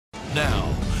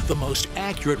Now, the most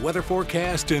accurate weather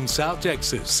forecast in South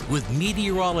Texas with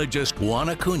meteorologist Juan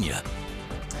Acuna.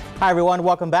 Hi everyone,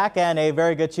 welcome back and a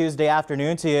very good Tuesday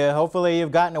afternoon to you. Hopefully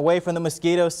you've gotten away from the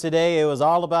mosquitoes today. It was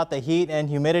all about the heat and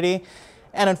humidity.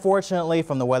 And unfortunately,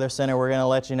 from the Weather Center, we're going to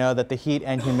let you know that the heat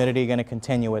and humidity are going to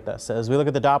continue with us. As we look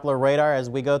at the Doppler radar as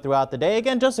we go throughout the day,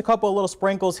 again, just a couple of little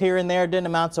sprinkles here and there, didn't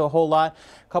amount to a whole lot.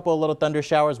 A couple of little thunder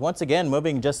showers, once again,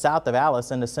 moving just south of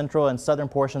Alice into central and southern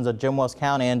portions of Jim Wells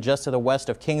County and just to the west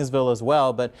of Kingsville as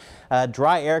well. But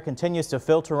dry air continues to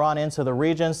filter on into the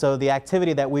region, so the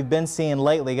activity that we've been seeing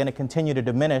lately going to continue to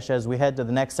diminish as we head to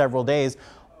the next several days.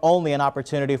 Only an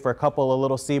opportunity for a couple of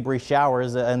little sea breeze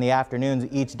showers in the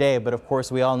afternoons each day, but of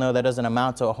course we all know that doesn't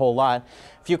amount to a whole lot.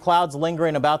 A few clouds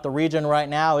lingering about the region right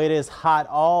now. It is hot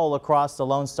all across the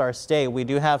Lone Star State. We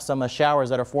do have some showers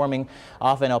that are forming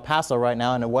off in El Paso right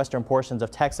now in the western portions of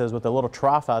Texas with a little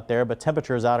trough out there, but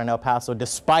temperatures out in El Paso,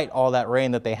 despite all that rain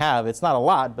that they have, it's not a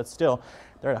lot, but still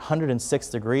they're at 106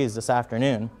 degrees this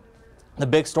afternoon. The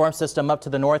big storm system up to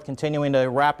the north continuing to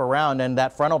wrap around, and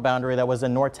that frontal boundary that was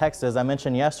in North Texas, I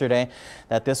mentioned yesterday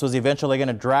that this was eventually going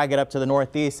to drag it up to the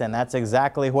northeast, and that's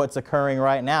exactly what's occurring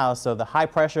right now. So the high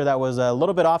pressure that was a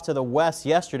little bit off to the west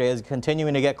yesterday is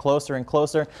continuing to get closer and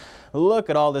closer. Look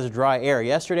at all this dry air.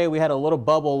 Yesterday we had a little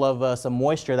bubble of some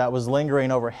moisture that was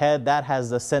lingering overhead. That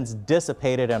has since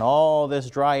dissipated, and all this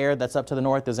dry air that's up to the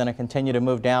north is going to continue to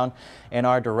move down in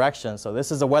our direction. So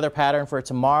this is a weather pattern for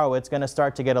tomorrow. It's going to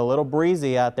start to get a little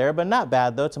breezy out there, but not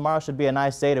bad though. Tomorrow should be a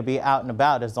nice day to be out and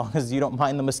about as long as you don't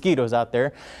mind the mosquitoes out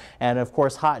there. And of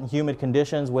course hot and humid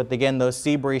conditions with again those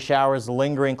sea breeze showers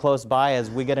lingering close by as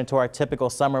we get into our typical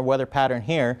summer weather pattern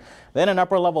here. Then an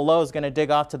upper level low is going to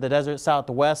dig off to the desert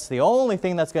southwest. The only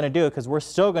thing that's going to do, because we're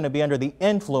still going to be under the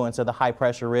influence of the high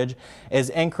pressure ridge, is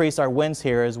increase our winds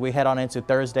here as we head on into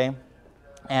Thursday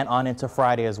and on into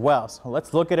Friday as well. So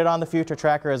let's look at it on the future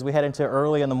tracker as we head into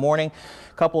early in the morning.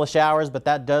 A couple of showers, but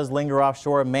that does linger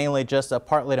offshore, mainly just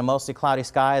partly to mostly cloudy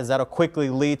skies. That'll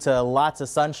quickly lead to lots of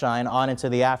sunshine on into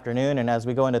the afternoon. And as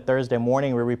we go into Thursday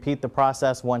morning, we repeat the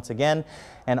process once again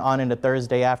and on into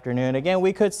Thursday afternoon. Again,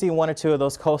 we could see one or two of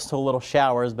those coastal little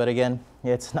showers, but again,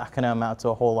 it's not going to amount to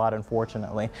a whole lot,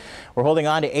 unfortunately. We're holding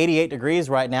on to 88 degrees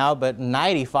right now, but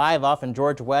 95 off in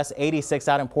George West, 86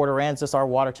 out in Port Aransas. Our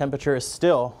water temperature is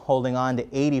still holding on to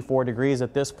 84 degrees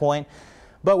at this point,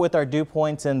 but with our dew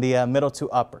points in the middle to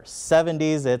upper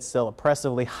 70s, it's still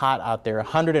oppressively hot out there.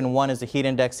 101 is the heat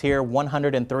index here,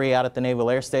 103 out at the Naval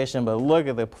Air Station, but look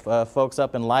at the folks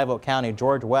up in Live Oak County,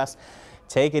 George West.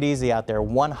 Take it easy out there.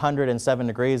 107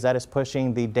 degrees. That is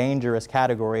pushing the dangerous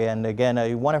category. And again,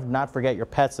 you want to not forget your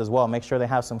pets as well. Make sure they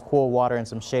have some cool water and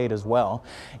some shade as well.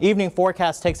 Evening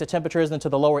forecast takes the temperatures into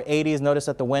the lower 80s. Notice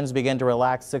that the winds begin to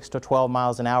relax 6 to 12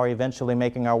 miles an hour, eventually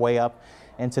making our way up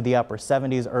into the upper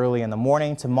 70s early in the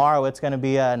morning. Tomorrow it's going to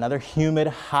be another humid,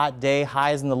 hot day.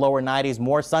 Highs in the lower 90s.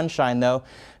 More sunshine though.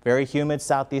 Very humid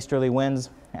southeasterly winds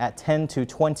at 10 to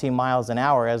 20 miles an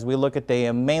hour as we look at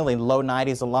the mainly low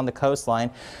 90s along the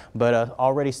coastline, but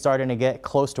already starting to get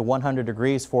close to 100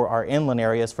 degrees for our inland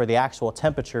areas for the actual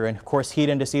temperature. And of course heat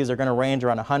indices are going to range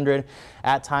around 100,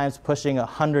 at times pushing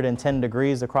 110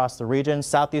 degrees across the region.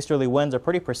 Southeasterly winds are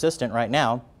pretty persistent right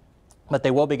now, but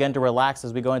they will begin to relax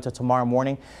as we go into tomorrow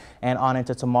morning and on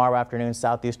into tomorrow afternoon.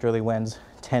 Southeasterly winds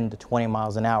 10 to 20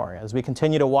 miles an hour. As we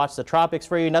continue to watch the tropics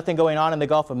for you, nothing going on in the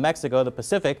Gulf of Mexico. The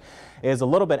Pacific is a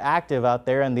little bit active out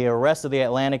there, and the rest of the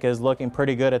Atlantic is looking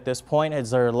pretty good at this point.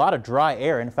 There's a lot of dry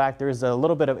air. In fact, there's a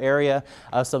little bit of area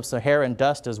of sub-Saharan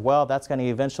dust as well. That's going to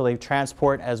eventually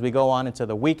transport as we go on into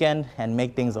the weekend and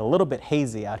make things a little bit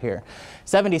hazy out here.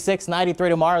 76, 93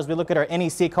 tomorrow as we look at our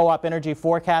NEC Co-op energy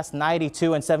forecast.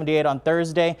 92 and 78 on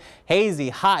Thursday. Hazy,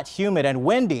 hot, humid, and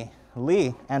windy.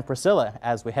 Lee and Priscilla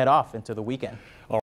as we head off into the weekend.